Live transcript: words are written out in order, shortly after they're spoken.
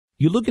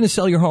You looking to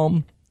sell your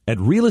home? At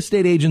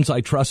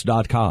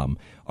realestateagentsitrust.com,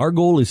 our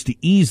goal is to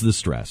ease the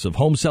stress of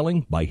home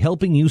selling by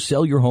helping you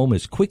sell your home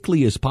as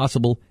quickly as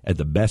possible at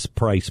the best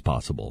price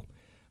possible.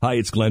 Hi,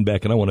 it's Glenn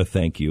Beck, and I want to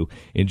thank you.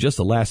 In just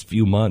the last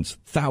few months,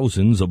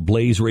 thousands of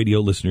Blaze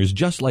Radio listeners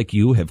just like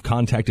you have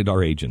contacted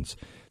our agents.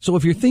 So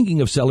if you're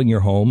thinking of selling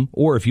your home,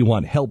 or if you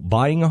want help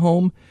buying a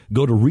home,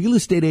 go to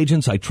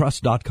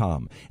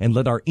realestateagentsitrust.com and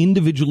let our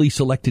individually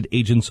selected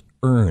agents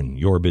earn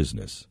your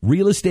business.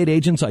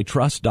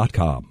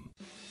 realestateagentsitrust.com.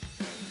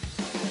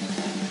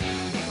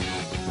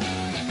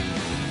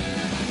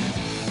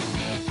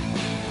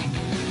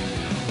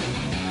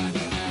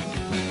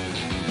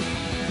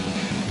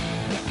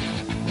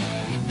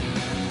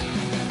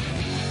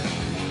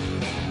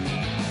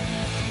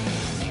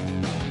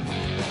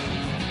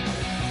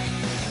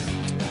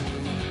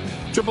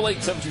 Triple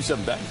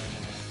 727 Beck.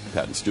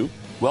 Pat and Stu,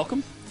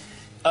 welcome.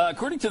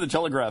 According to the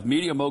Telegraph,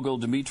 media mogul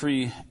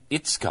Dmitry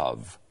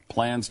Itskov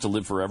plans to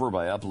live forever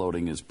by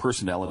uploading his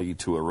personality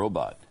to a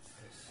robot.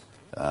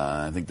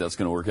 I think that's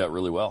going to work out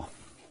really well.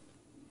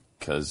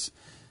 Because,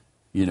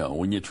 you know,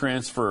 when you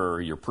transfer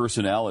your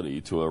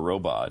personality to a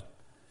robot,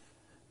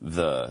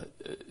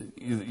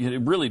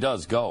 it really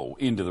does go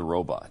into the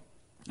robot.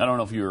 I don't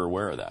know if you're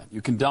aware of that.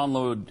 You can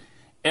download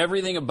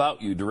everything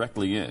about you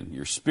directly in.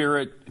 Your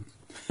spirit,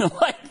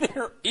 like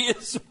there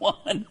is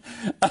one.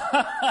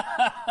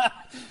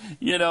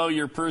 You know,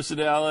 your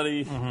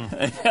personality.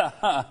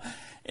 Mm-hmm.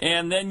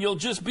 And then you'll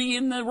just be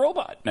in the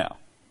robot now.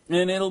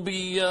 And it'll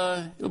be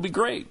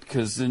great,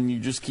 because then you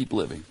just keep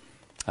living.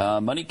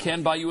 Money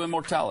can buy you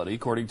immortality,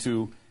 according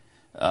to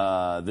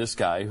this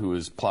guy who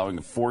is plowing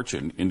a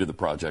fortune into the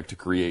project to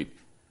create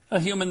a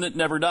human that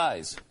never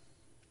dies.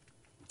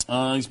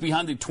 He's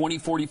behind the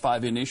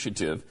 2045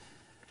 initiative,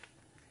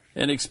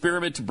 an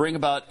experiment to bring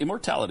about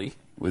immortality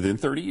within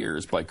 30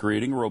 years by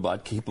creating a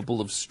robot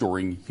capable of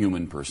storing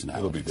human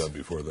personalities. It'll be done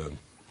before then.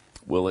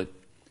 Will it?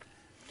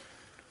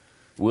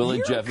 Will it,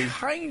 You're Jeffy?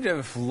 Kind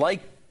of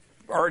like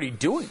already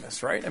doing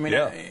this, right? I mean,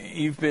 Yeah.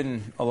 You've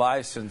been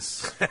alive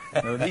since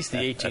at least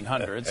the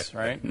 1800s,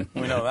 right?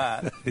 We know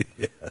that.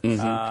 Yeah.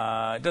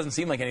 Mm-hmm. It doesn't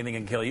seem like anything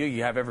can kill you.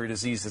 You have every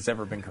disease that's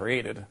ever been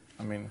created.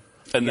 I mean,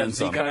 And you then got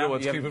some. Zika Kind now? of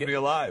what's You keeping me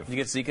alive. You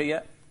get Zika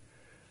yet?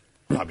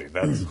 I mean,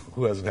 that's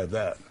who hasn't had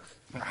that?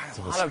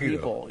 A lot of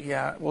people,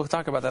 yeah. We'll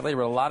talk about that later,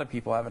 but a lot of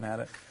people haven't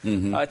had it.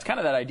 Mm-hmm. It's kind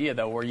of that idea,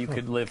 though, where you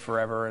could live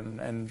forever,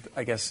 and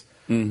I guess,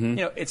 you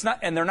know, it's not,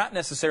 and they're not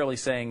necessarily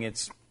saying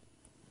it's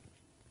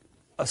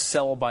a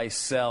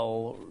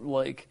cell-by-cell,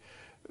 like,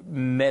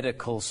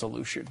 medical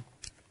solution.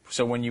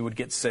 So when you would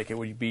get sick, it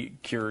would be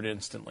cured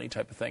instantly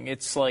type of thing.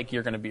 It's like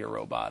you're going to be a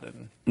robot,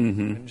 and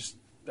just,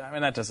 I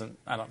mean, that doesn't,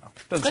 I don't know.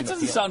 That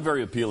doesn't sound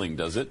very appealing,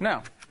 does it?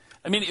 No.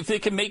 I mean, if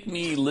it can make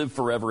me live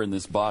forever in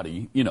this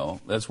body, you know,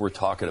 that's what we're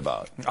talking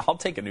about. I'll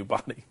take a new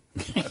body.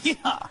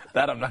 Yeah.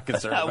 That I'm not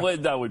concerned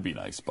about. That would be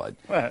nice, bud.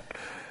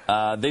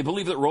 They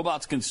believe that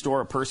robots can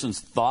store a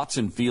person's thoughts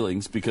and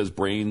feelings because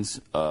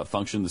brains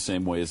function the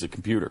same way as a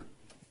computer.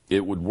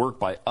 It would work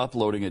by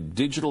uploading a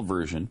digital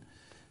version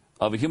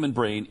of a human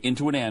brain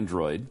into an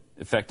android,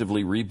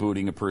 effectively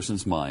rebooting a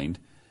person's mind,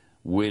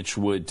 which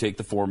would take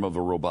the form of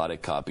a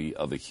robotic copy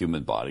of a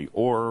human body,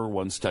 or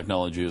once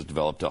technology has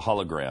developed, a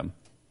hologram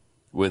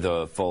with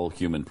a full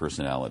human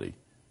personality.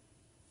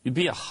 You'd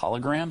be a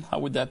hologram? How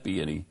would that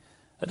be any?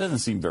 That doesn't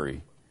seem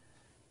very...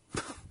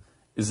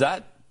 Is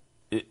that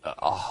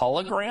a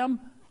hologram?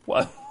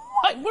 Why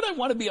would I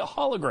want to be a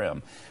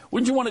hologram?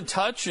 Wouldn't you want to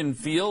touch and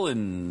feel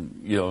and,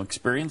 you know,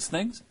 experience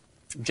things?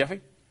 Jeffy?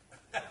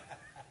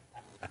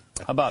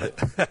 How about it?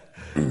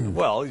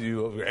 Well,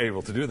 you were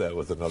able to do that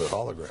with another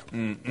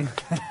hologram.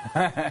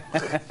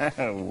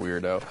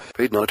 Weirdo.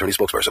 Paid non-attorney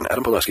spokesperson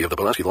Adam Pulaski of the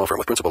Pulaski Law Firm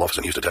with principal office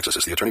in Houston, Texas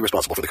is the attorney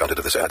responsible for the content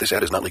of this ad. This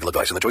ad is not legal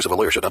advice, and the choice of a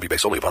lawyer should not be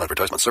based solely upon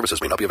advertisement. Services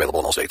may not be available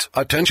in all states.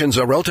 Attention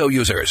Xarelto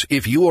users.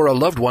 If you or a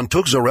loved one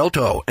took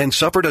Xarelto and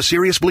suffered a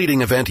serious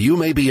bleeding event, you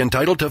may be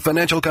entitled to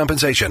financial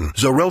compensation.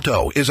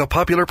 Xarelto is a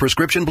popular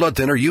prescription blood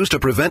thinner used to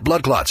prevent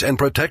blood clots and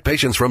protect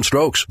patients from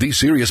strokes. These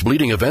serious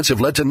bleeding events have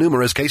led to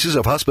numerous cases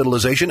of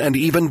hospitalization and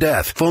even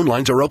death. Phone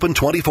lines are open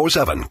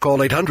 24/7. Call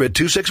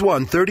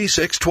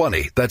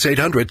 800-261-3620. That's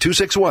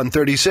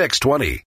 800-261-3620.